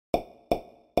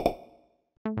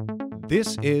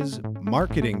This is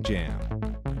Marketing Jam,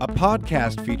 a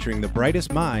podcast featuring the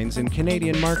brightest minds in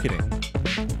Canadian marketing.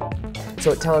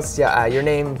 So tell us your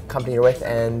name, company you're with,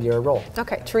 and your role.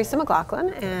 Okay, Theresa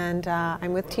McLaughlin, and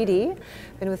I'm with TD.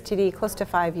 Been with TD close to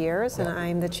 5 years, and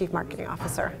I'm the Chief Marketing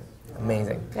Officer.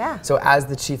 Amazing. Yeah. So as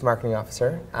the Chief Marketing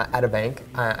Officer at a bank,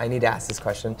 I need to ask this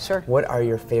question. Sure. What are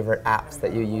your favorite apps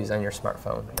that you use on your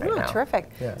smartphone right now?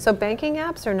 Terrific. Yeah. So banking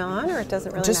apps or non, or it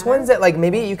doesn't really Just matter? ones that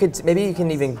maybe you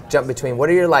can even jump between. What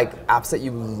are your apps that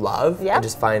you love and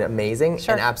just find amazing,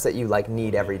 Sure. and apps that you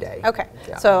need every day? Okay,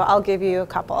 Yeah. so I'll give you a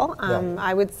couple.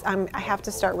 I have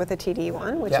to start with a TD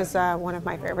one, which is one of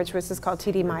my favorites, which is called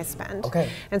TD My Spend. Okay.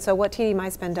 And so what TD My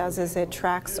Spend does is it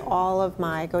tracks all of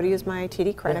I go to use my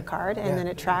TD credit card, and then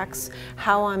it tracks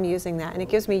how I'm using that, and it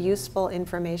gives me useful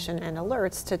information and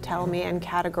alerts to tell me and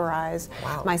categorize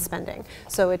my spending.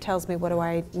 So it tells me what do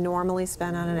I normally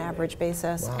spend on an average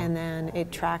basis, and then it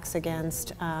tracks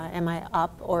against am I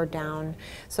up or down,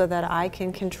 so that I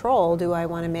can control, do I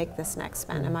want to make this next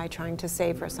spend? Am I trying to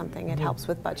save for something? It helps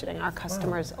with budgeting. Our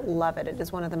customers love it. It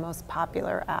is one of the most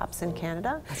popular apps in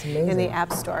Canada. That's amazing. In the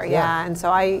App Store. Yeah, and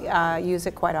so I use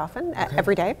it quite often,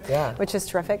 every day, which is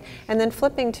terrific. And then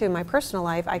flipping to my personal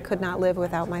life, I could not live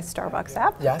without my Starbucks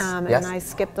app. Yes. And I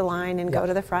skip the line and go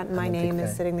to the front, and my name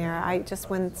is sitting there.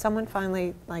 When someone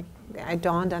finally it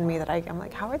dawned on me that I'm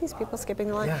like, how are these people skipping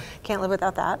the line? Yeah. Can't live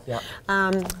without that. Yeah.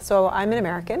 So I'm an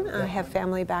American. I have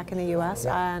family back in the U.S.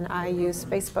 and I use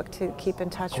Facebook to keep in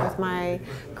touch with my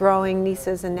growing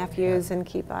nieces and nephews and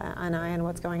keep an eye on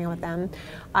what's going on with them.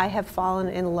 I have fallen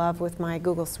in love with my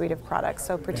Google suite of products,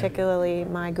 so particularly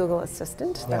my Google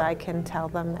Assistant that I can tell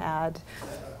them add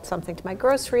something to my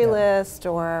grocery list,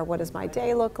 or what does my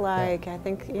day look like. I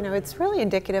think it's really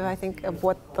indicative, I think, of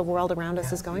what the world around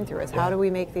us is going through, is how do we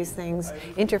make these things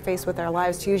interface with our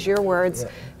lives, to use your words,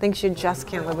 things you just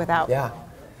can't live without. Yeah.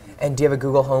 And do you have a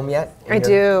Google Home yet? I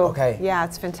do. Okay. Yeah,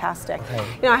 it's fantastic.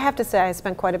 Okay. I have to say I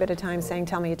spent quite a bit of time saying,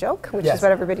 tell me a joke, which Yes. is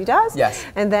what everybody does. Yes.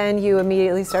 And then you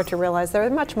immediately start to realize they're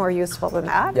much more useful than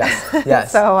that. Yes.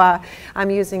 Yes. So I'm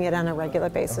using it on a regular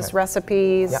basis.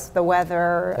 Recipes, the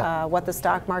weather, what the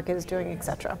stock market is doing,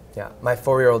 etc. Yeah. My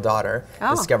 4-year-old daughter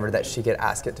discovered that she could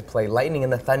ask it to play Lightning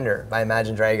in the Thunder by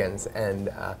Imagine Dragons.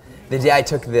 And the day I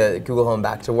took the Google Home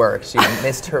back to work, she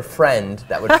missed her friend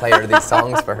that would play her these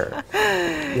songs for her.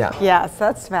 Yeah. Yes,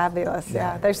 that's fabulous.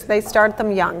 Yeah. They start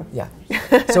them young. Yeah.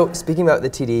 So speaking about the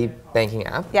TD banking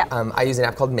app, I use an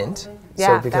app called Mint.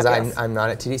 Yeah, so because I'm not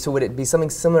at TD, so would it be something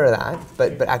similar to that,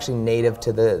 but actually native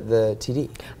to the TD?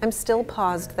 I'm still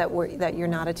paused that you're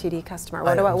not a TD customer.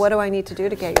 What do I need to do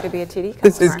to get you to be a TD customer?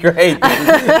 This is great.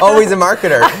 Always a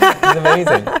marketer. It's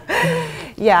amazing.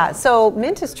 Yeah, so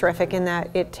Mint is terrific in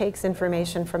that it takes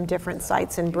information from different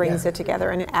sites and brings it together,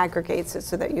 and it aggregates it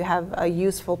so that you have a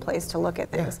useful place to look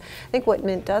at things. I think what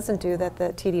Mint doesn't do that the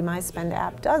TD My Spend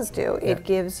app does do, it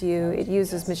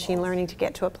uses machine learning to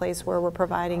get to a place where we're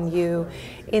providing you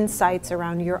insights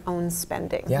around your own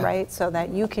spending, right? So that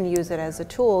you can use it as a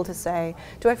tool to say,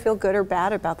 do I feel good or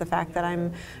bad about the fact that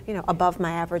I'm, above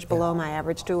my average, below my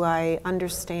average? Do I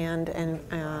understand and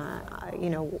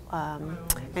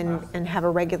have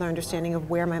a regular understanding of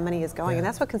where my money is going? And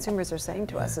that's what consumers are saying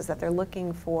to us, is that they're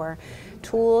looking for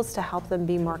tools to help them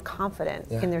be more confident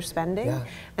in their spending,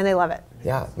 and they love it.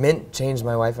 Yeah, Mint changed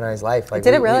my wife and I's life. Did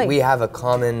it really? We have a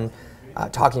common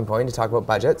talking point to talk about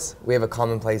budgets. We have a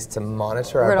common place to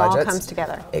monitor our budgets. It all comes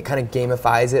together. It kind of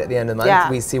gamifies it at the end of the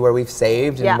month. We see where we've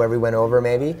saved and where we went over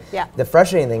maybe. The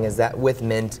frustrating thing is that with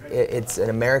Mint, it's an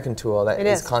American tool that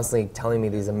is constantly telling me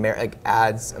these American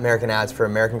ads for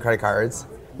American credit cards.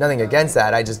 Nothing against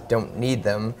that, I just don't need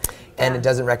them. And it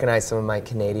doesn't recognize some of my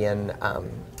Canadian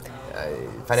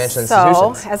financial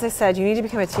institutions. So, as I said, you need to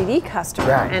become a TD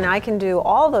customer, and I can do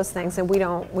all those things, and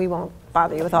we won't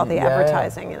bother you with all the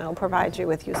advertising, and it'll provide you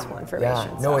with useful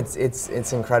information. No,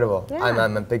 it's incredible.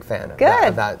 I'm a big fan of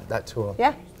that tool.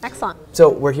 Yeah, excellent. So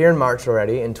we're here in March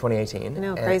already in 2018. I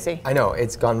know, crazy. I know,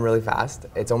 it's gone really fast.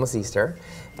 It's almost Easter.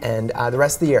 And the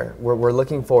rest of the year, we're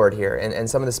looking forward here. And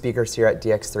some of the speakers here at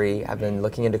DX3 have been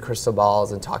looking into crystal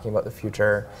balls and talking about the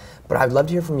future. But I'd love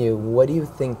to hear from you. What do you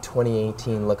think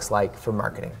 2018 looks like for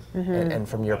marketing and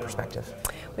from your perspective?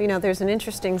 Well, there's an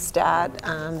interesting stat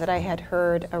that I had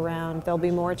heard around there'll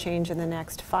be more change in the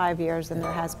next 5 years than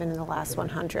there has been in the last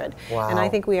 100. Wow. And I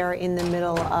think we are in the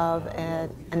middle of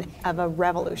a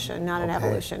revolution, not on an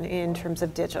evolution in terms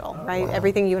of digital, right?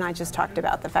 Everything you and I just talked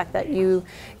about, the fact that you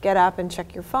get up and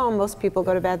check your phone, most people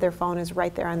go to bed, their phone is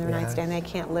right there on their nightstand, they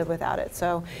can't live without it.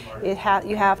 So you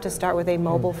have to start with a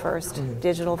mobile first,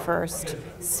 digital first,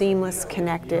 seamless,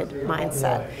 connected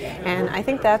mindset. And I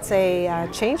think that's a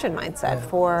change in mindset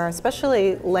for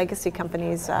especially legacy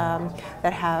companies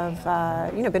that have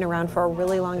been around for a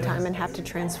really long time and have to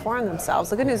transform themselves.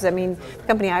 The good news, I mean, the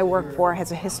company I work for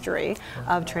has a history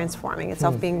of transforming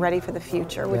itself, being ready for the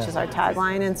future, which is our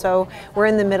tagline. And so we're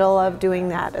in the middle of doing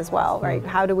that as well, right?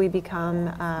 How do we become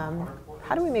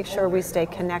how do we make sure we stay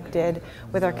connected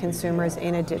with our consumers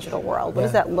in a digital world? What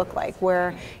does that look like?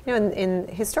 Where,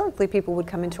 historically people would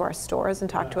come into our stores and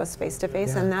talk to us face to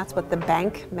face, and that's what the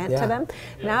bank meant to them.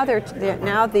 Now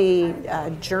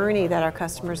the journey that our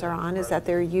customers are on is that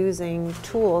they're using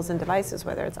tools and devices,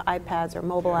 whether it's iPads or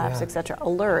mobile apps, etc.,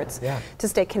 alerts, to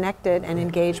stay connected and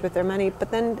engage with their money.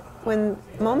 But then when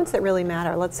moments that really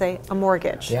matter, let's say a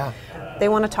mortgage, they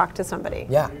want to talk to somebody.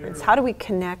 It's how do we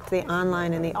connect the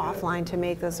online and the offline to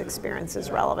make those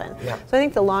experiences relevant? So I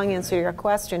think the long answer to your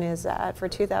question is that for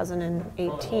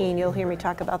 2018, you'll hear me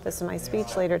talk about this in my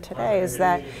speech later today, is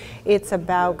that it's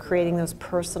about creating those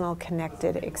personal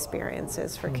connected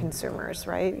experiences for consumers,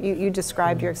 right? You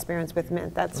described your experience with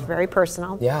Mint. That's very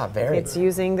personal. Very. It's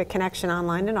using the connection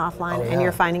online and offline, and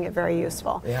you're finding it very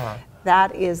useful.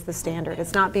 That is the standard.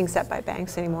 It's not being set by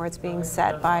banks anymore. It's being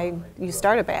set by, you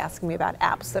started by asking me about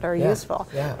apps that are useful.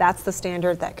 That's the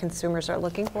standard that consumers are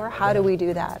looking for. How do we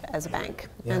do that as a bank?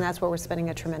 And that's where we're spending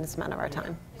a tremendous amount of our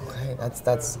time. Okay,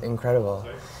 that's incredible.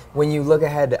 When you look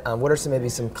ahead, what are maybe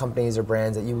some companies or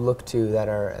brands that you look to that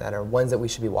are ones that we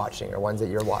should be watching or ones that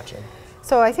you're watching?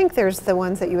 So I think there's the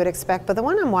ones that you would expect, but the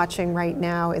one I'm watching right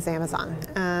now is Amazon.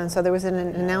 So there was an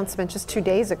announcement just 2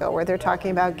 days ago where they're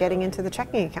talking about getting into the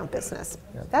checking account business.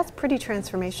 That's pretty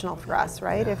transformational for us,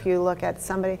 right? If you look at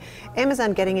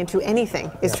Amazon getting into anything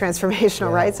is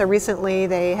transformational, right? So recently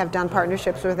they have done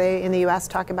partnerships where they, in the US,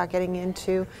 talk about getting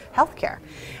into healthcare.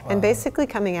 And basically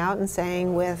coming out and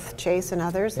saying with Chase and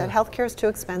others that healthcare is too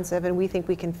expensive and we think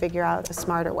we can figure out a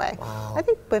smarter way. I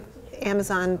think with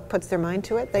Amazon puts their mind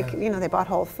to it. They, they bought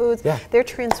Whole Foods. They're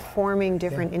transforming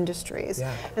different industries.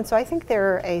 And so I think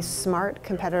they're a smart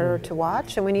competitor to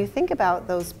watch. And when you think about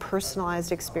those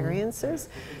personalized experiences,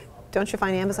 don't you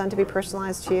find Amazon to be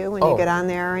personalized to you when you get on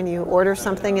there and you order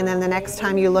something and then the next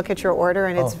time you look at your order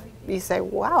and you say,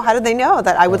 wow, how did they know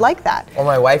that I would like that? Well,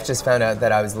 my wife just found out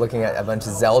that I was looking at a bunch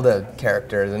of Zelda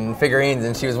characters and figurines,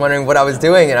 and she was wondering what I was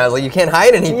doing, and I was like, you can't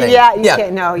hide anything.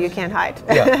 Can't, no, you can't hide.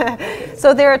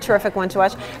 So they're a terrific one to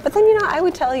watch. But then, I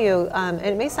would tell you, and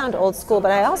it may sound old school,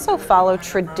 but I also follow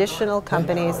traditional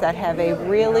companies that have a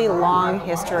really long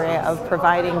history of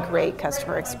providing great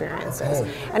customer experiences.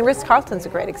 And Ritz-Carlton's a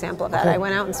great example of that. I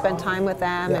went out and spent time with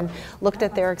them and looked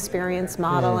at their experience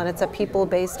model, and it's a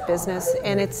people-based business,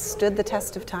 and it's stood the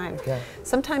test of time.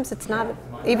 Sometimes it's not,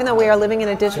 even though we are living in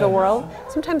a digital world,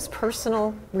 sometimes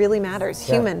personal really matters.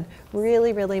 Human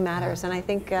really, really matters. And I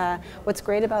think what's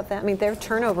great about that, their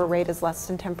turnover rate is less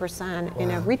than 10%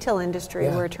 in a retail industry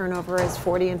where turnover is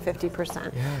 40 and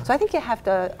 50%. So I think you have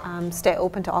to stay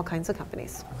open to all kinds of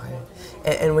companies.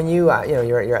 And when you're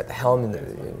at the helm,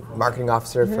 the marketing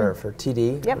officer for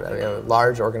TD, a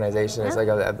large organization, it's like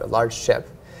a large ship.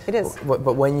 It is.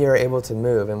 But when you're able to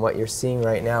move and what you're seeing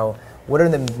right now, what are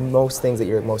the most things that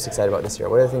you're most excited about this year?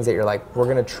 What are the things that you're like, we're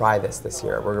going to try this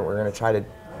year? We're going to try to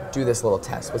do this little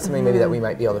test. What's something maybe that we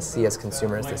might be able to see as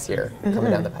consumers this year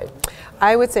coming down the pipe?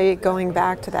 I would say going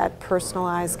back to that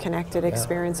personalized, connected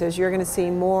experiences, you're going to see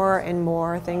more and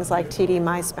more things like TD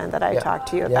My Spend that I talked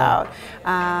to you about.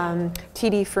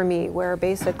 TD For Me, where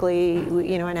basically,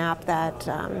 an app that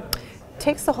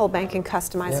takes the whole bank and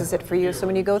customizes it for you. So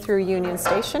when you go through Union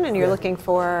Station and you're looking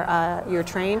for your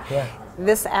train,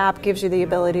 this app gives you the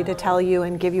ability to tell you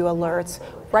and give you alerts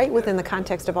right within the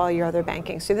context of all your other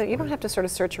banking, so that you don't have to sort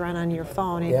of search around on your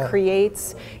phone. It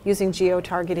creates, using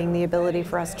geo-targeting, the ability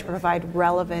for us to provide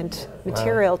relevant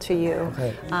material to you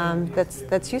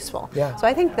that's useful. So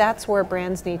I think that's where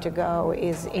brands need to go,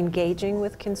 is engaging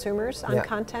with consumers on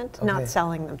content, not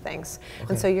selling them things.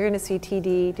 And so you're going to see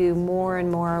TD do more and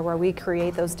more where we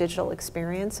create those digital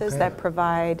experiences that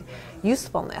provide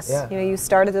usefulness. You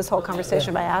started this whole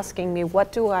conversation by asking me,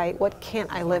 what can't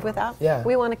I live without?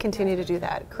 We want to continue to do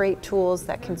that. that, create tools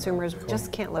that consumers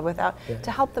just can't live without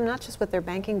to help them not just with their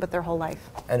banking, but their whole life.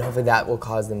 And hopefully that will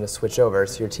cause them to switch over,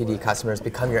 so your TD customers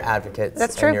become your advocates.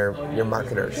 That's true. And your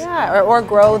marketers. Yeah, or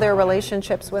grow their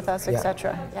relationships with us,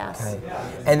 etc. Yes.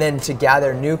 Okay. And then to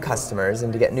gather new customers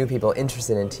and to get new people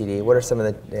interested in TD, what are some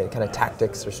of the kind of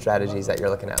tactics or strategies that you're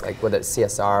looking at, like whether it's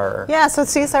CSR or? Yeah, so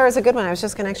CSR is a good one. I was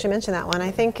just going to actually mention that one.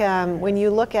 I think when you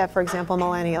look at, for example,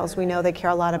 millennials, we know they care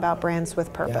a lot about brands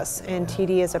with purpose, and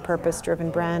TD is a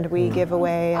purpose-driven brand. We give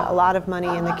away a lot of money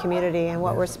in the community, and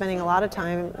what we're spending a lot of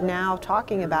time now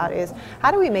talking about is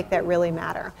how do we make that really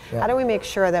matter? How do we make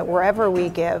sure that wherever we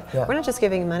give, we're not just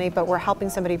giving money, but we're helping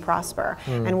somebody prosper,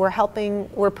 and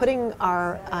we're putting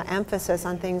our emphasis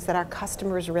on things that our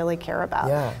customers really care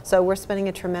about. So we're spending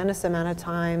a tremendous amount of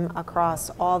time across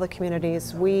all the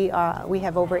communities. We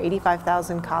have over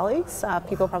 85,000 colleagues.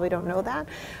 People probably don't know that,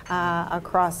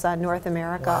 across North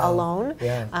America alone,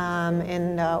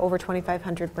 in over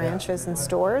 2,500 branches and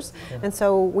stores. And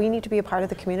so we need to be a part of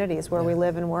the communities where we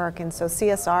live and work. And so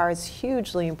CSR is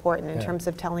hugely important in terms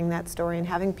of telling that story and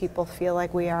having people feel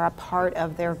like we are a part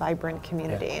of their vibrant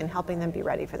community and helping them be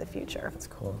ready for the future. That's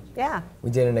cool. Yeah. We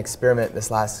did an experiment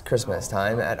this last Christmas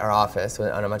time at our office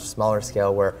on a much smaller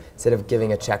scale, where instead of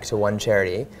giving a check to one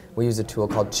charity, we used a tool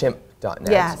called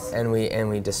chimp.net, and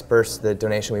we dispersed the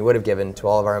donation we would have given to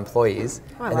all of our employees,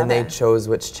 and then they chose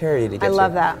which charity to give to. I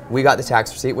love that. We got the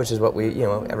tax receipt, which is what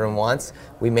everyone wants.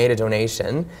 We made a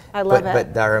donation. I love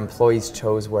it. But our employees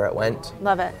chose where it went.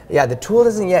 Love it. Yeah, the tool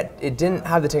it didn't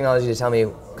have the technology to tell me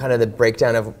kind of the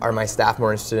breakdown of, are my staff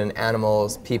more interested in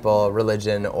animals, people,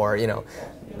 religion, or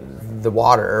the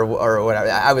water or whatever.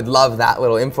 I would love that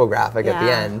little infographic at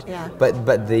the end.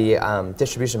 But the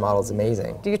distribution model is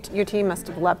amazing. Your team must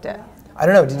have loved it. I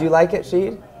don't know. Did you like it,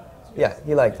 Sheed? Yeah,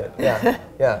 he liked it.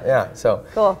 Yeah. So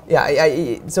cool.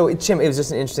 Yeah, so it was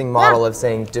just an interesting model of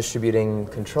saying distributing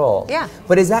control. Yeah.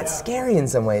 But is that scary in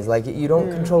some ways? Like you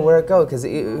don't control where it goes, because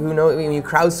who knows? When you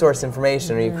crowdsource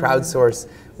information or you crowdsource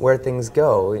where things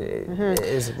go,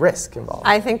 is risk involved.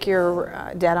 I think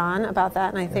you're dead on about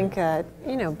that, and I think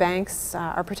banks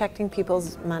are protecting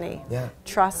people's money.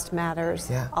 Trust matters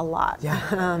a lot,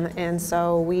 and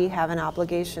so we have an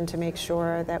obligation to make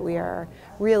sure that we are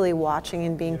really watching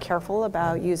and being careful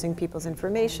about using people's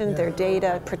information, their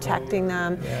data, protecting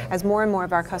them. As more and more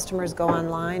of our customers go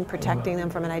online, protecting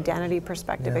them from an identity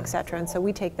perspective, etc. And so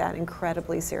we take that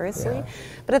incredibly seriously.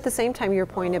 But at the same time, your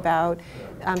point about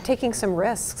taking some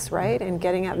risks, right? And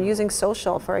getting out, using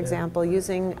social, for example,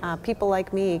 using people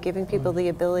like me, giving people the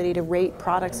ability to rate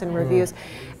products and reviews.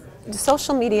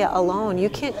 Social media alone, you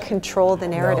can't control the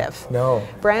narrative. No.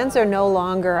 Brands are no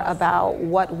longer about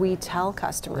what we tell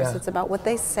customers. It's about what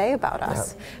they say about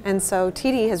us. And so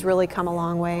TD has really come a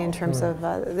long way in terms of,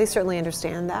 they certainly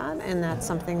understand that, and that's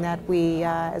something that we,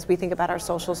 as we think about our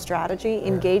social strategy,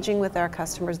 engaging with our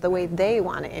customers the way they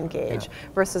want to engage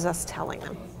versus us telling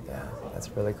them.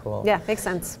 That's really cool. Yeah, makes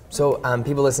sense. So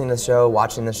people listening to the show,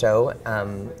 watching the show,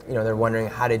 they're wondering,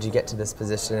 how did you get to this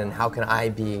position, and how can I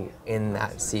be in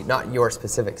that seat? Not your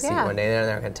specific seat one day,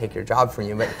 they're not going to take your job from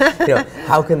you, but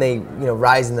how can they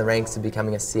rise in the ranks to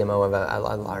becoming a CMO of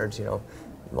a large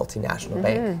multinational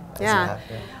bank?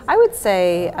 I would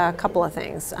say a couple of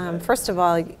things. First of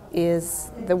all,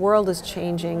 is the world is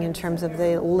changing in terms of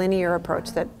the linear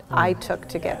approach that I took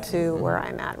to get to where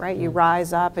I'm at, right? You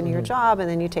rise up in your job and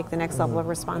then you take the next level of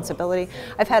responsibility.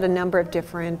 I've had a number of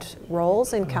different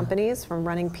roles in companies, from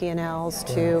running P&Ls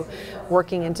to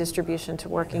working in distribution to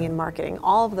working in marketing.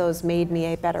 All of those made me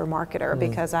a better marketer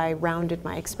because I rounded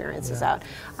my experiences out.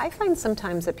 I find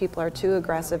sometimes that people are too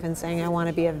aggressive in saying, I want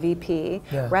to be a VP,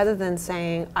 rather than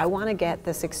saying, I want to get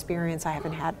this experience I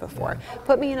haven't had before.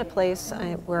 Put me in a place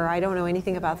where I don't know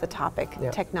anything about the topic,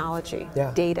 technology,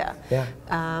 data.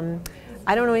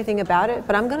 I don't know anything about it,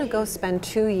 but I'm going to go spend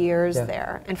 2 years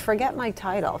there and forget my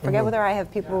title, forget whether I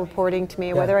have people reporting to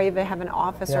me, whether I even have an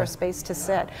office or a space to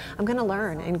sit. I'm going to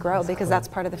learn and grow because that's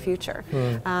part of the future.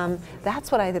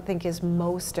 That's what I think is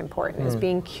most important, is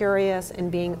being curious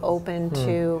and being open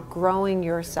to growing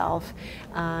yourself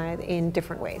in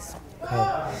different ways.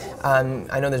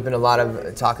 I know there's been a lot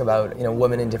of talk about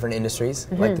women in different industries,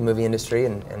 like the movie industry,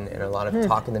 and a lot of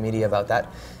talk in the media about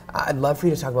that. I'd love for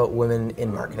you to talk about women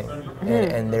in marketing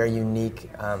and their unique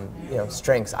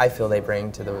strengths I feel they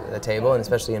bring to the table, and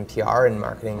especially in PR and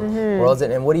marketing worlds.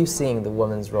 And what are you seeing the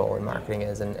women's role in marketing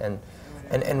is, and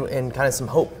kind of some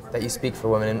hope that you speak for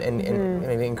women, and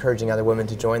maybe encouraging other women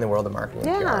to join the world of marketing.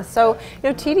 Yeah, so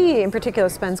TD in particular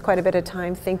spends quite a bit of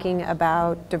time thinking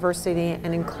about diversity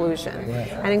and inclusion.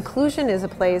 And inclusion is a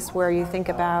place where you think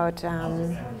about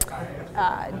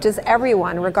does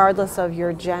everyone, regardless of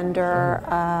your gender,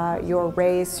 your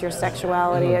race, your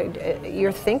sexuality,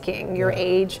 your thinking, your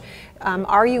age,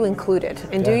 are you included?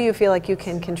 And do you feel like you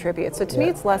can contribute? So to me,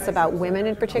 it's less about women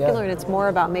in particular, and it's more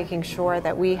about making sure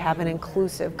that we have an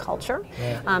inclusive culture.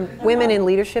 Women in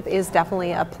leadership is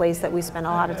definitely a place that we spend a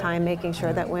lot of time making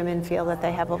sure that women feel that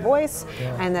they have a voice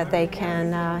and that they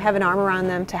can have an arm around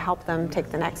them to help them take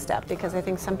the next step. Because I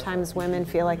think sometimes women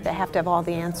feel like they have to have all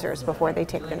the answers before they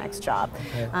take the next job.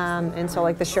 And so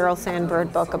like the Sheryl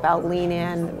Sandberg book about Lean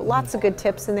In, lots of good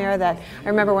tips in there that I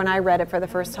remember when I read it for the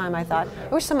first time, I thought,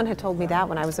 I wish someone had told me that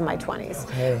when I was in my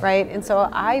 20s, right? And so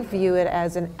I view it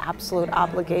as an absolute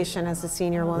obligation as a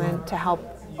senior woman to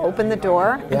help open the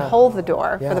door and hold the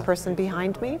door for the person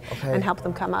behind me and help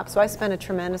them come up. So I spend a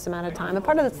tremendous amount of time. A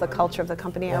part of it's the culture of the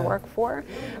company I work for,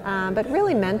 but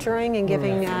really mentoring and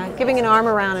giving an arm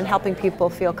around and helping people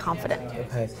feel confident.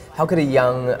 Okay. How could a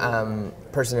young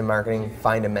person in marketing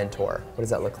find a mentor? What does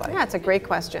that look like? Yeah, it's a great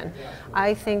question.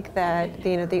 I think that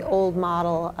the old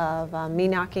model of me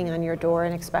knocking on your door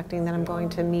and expecting that I'm going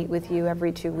to meet with you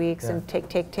every 2 weeks and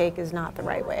take is not the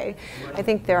right way. I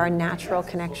think there are natural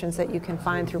connections that you can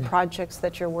find through projects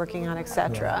that you're working on,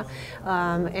 etc.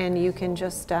 And you can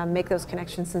just make those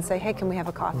connections and say, hey, can we have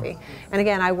a coffee? And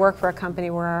again, I work for a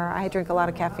company where I drink a lot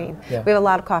of caffeine. We have a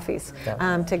lot of coffees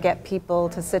to get people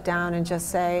to sit down and just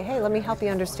say, hey, let me help you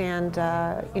understand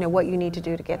what you need to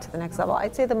do to get to the next level.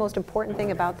 I'd say the most important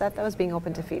thing about that, though, is being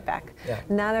open to feedback.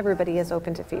 Not everybody is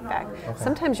open to feedback.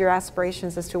 Sometimes your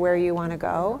aspirations as to where you want to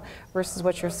go versus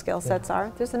what your skill sets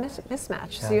are, there's a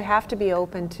mismatch. So you have to be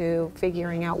open to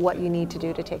figuring out what you need to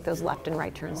do to take those left and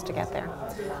right turns to get there.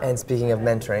 And speaking of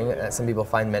mentoring, some people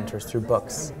find mentors through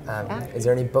books. Is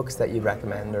there any books that you'd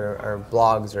recommend, or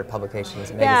blogs or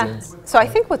publications, magazines? So I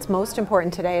think what's most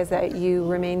important today is that you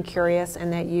remain curious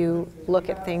and that you look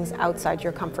at things outside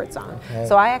your comfort zone.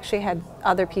 So I actually had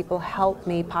other people help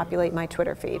me populate my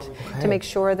Twitter feed to make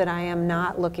sure that I am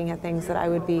not looking at things that I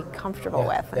would be comfortable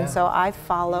with. And so I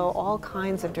follow all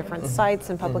kinds of different sites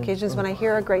and publications. When I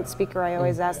hear a great speaker, I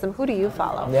always ask them, who do you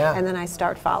follow? And then I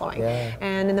start following.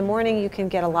 And in the morning you can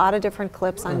get a lot of different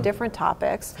clips on different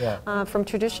topics, from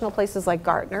traditional places like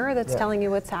Gartner that's telling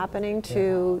you what's happening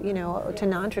to to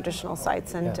non-traditional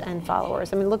sites and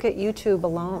followers. I mean, look at YouTube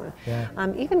alone.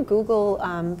 Even Google,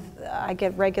 I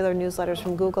get regular newsletters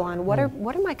from Google on what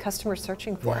are my customers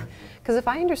searching for? Because if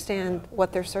I understand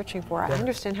what they're searching for, I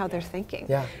understand how they're thinking.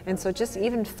 And so just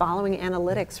even following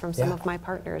analytics from some of my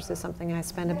partners is something I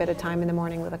spend a bit of time in the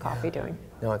morning with a coffee doing.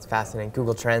 No, it's fascinating.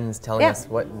 Google Trends telling us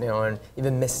what, and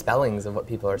even misspellings of what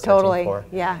people are searching for.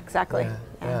 Yeah, exactly.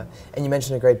 And you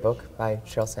mentioned a great book by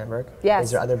Sheryl Sandberg. Yes.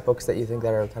 Is there other books that you think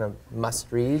that are kind of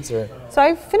must-reads? Or? So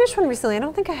I finished one recently. I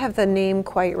don't think I have the name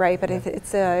quite right, but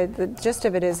it's the gist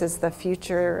of it is the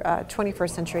future 21st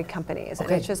century companies. And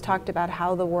it just talked about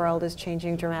how the world is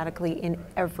changing dramatically in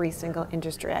every single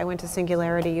industry. I went to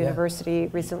Singularity University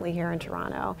recently here in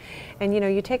Toronto. And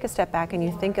you take a step back and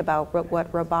you think about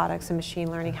what robotics and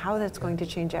machine learning, how that's going to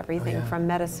change everything from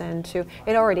medicine to,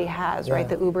 it already has, right?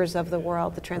 The Ubers of the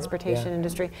world, the transportation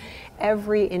industry.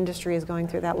 Every industry is going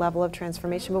through that level of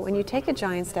transformation. But when you take a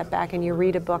giant step back and you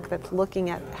read a book that's looking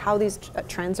at how these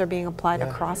trends are being applied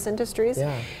across industries,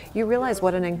 you realize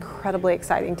what an incredibly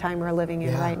exciting time we're living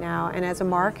in right now. And as a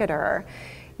marketer,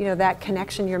 that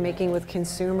connection you're making with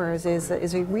consumers is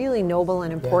a really noble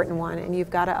and important one, and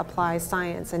you've got to apply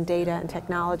science and data and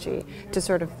technology to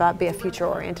sort of be a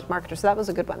future-oriented marketer. So that was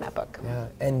a good one, that book.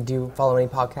 And do you follow any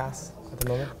podcasts at the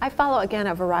moment? I follow, again,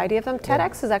 a variety of them.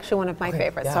 TEDx is actually one of my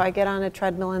favorites. So I get on a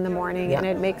treadmill in the morning, and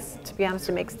it makes, to be honest,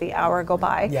 it makes the hour go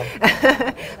by.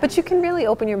 But you can really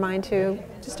open your mind to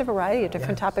just a variety of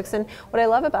different topics. And what I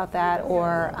love about that,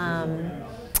 or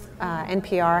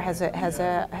NPR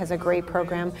has a great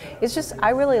program. It's just,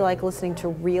 I really like listening to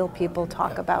real people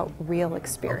talk about real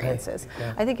experiences.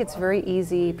 I think it's very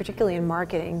easy, particularly in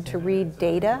marketing, to read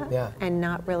data and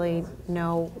not really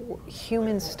know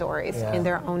human stories in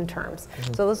their own terms.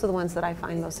 So those are the ones that I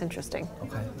find most interesting.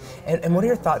 And what are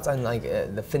your thoughts on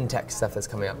the fintech stuff that's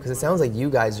coming up? Because it sounds like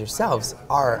you guys yourselves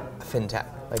are a fintech.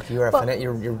 Like you are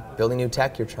you're building new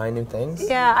tech, you're trying new things?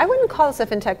 Yeah, I wouldn't call us a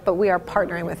fintech, but we are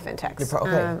partnering with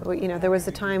fintechs. There was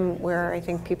a time where I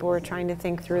think people were trying to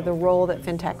think through the role that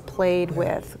fintech played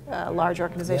with large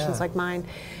organizations like mine.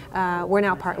 We're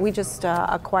now we just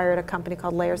acquired a company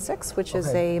called Layer 6, which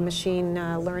is a machine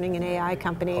learning and AI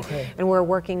company, and we're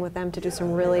working with them to do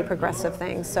some really progressive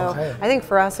things. So I think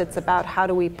for us, it's about how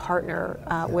do we partner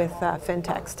with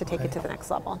fintechs to take it to the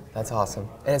next level. That's awesome.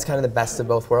 And it's kind of the best of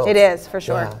both worlds. It is, for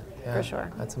sure. For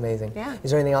sure. That's amazing. Yeah.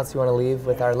 Is there anything else you want to leave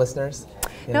with our listeners?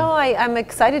 No, I'm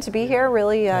excited to be here.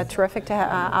 Really terrific to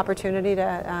opportunity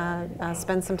to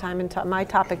spend some time in my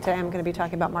topic today. I'm going to be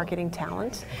talking about marketing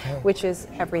talent, which is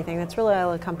everything. That's really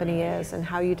all a company is, and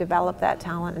how you develop that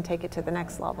talent and take it to the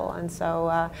next level. And so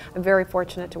I'm very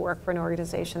fortunate to work for an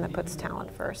organization that puts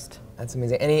talent first. That's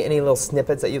amazing. Any little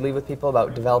snippets that you leave with people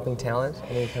about developing talent?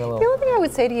 Any kind of The only thing I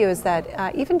would say to you is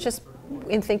that even just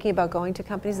in thinking about going to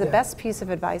companies, the best piece of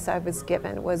advice I was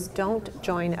given was don't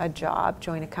join a job,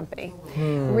 join a company.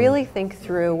 Really think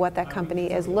through what that company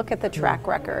is, look at the track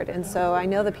record. And so I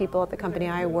know the people at the company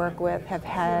I work with have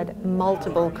had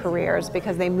multiple careers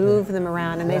because they move them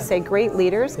around, and they say great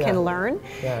leaders can learn,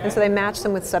 and so they match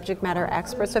them with subject matter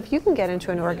experts. So if you can get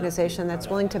into an organization that's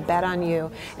willing to bet on you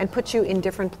and put you in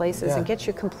different places and get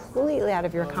you completely out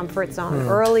of your comfort zone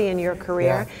early in your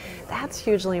career, that's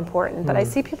hugely important. But I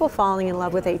see people falling in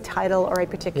love with a title or a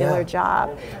particular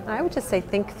job. And I would just say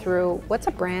think through what's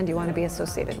a brand you want to be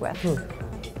associated with.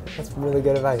 That's really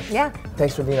good advice. Yeah.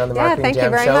 Thanks for being on the Marketing Jam show.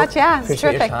 Thank you very much. Yeah,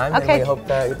 Appreciate terrific. Your time, and we hope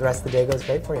that the rest of the day goes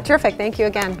great for you. Terrific. Thank you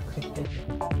again.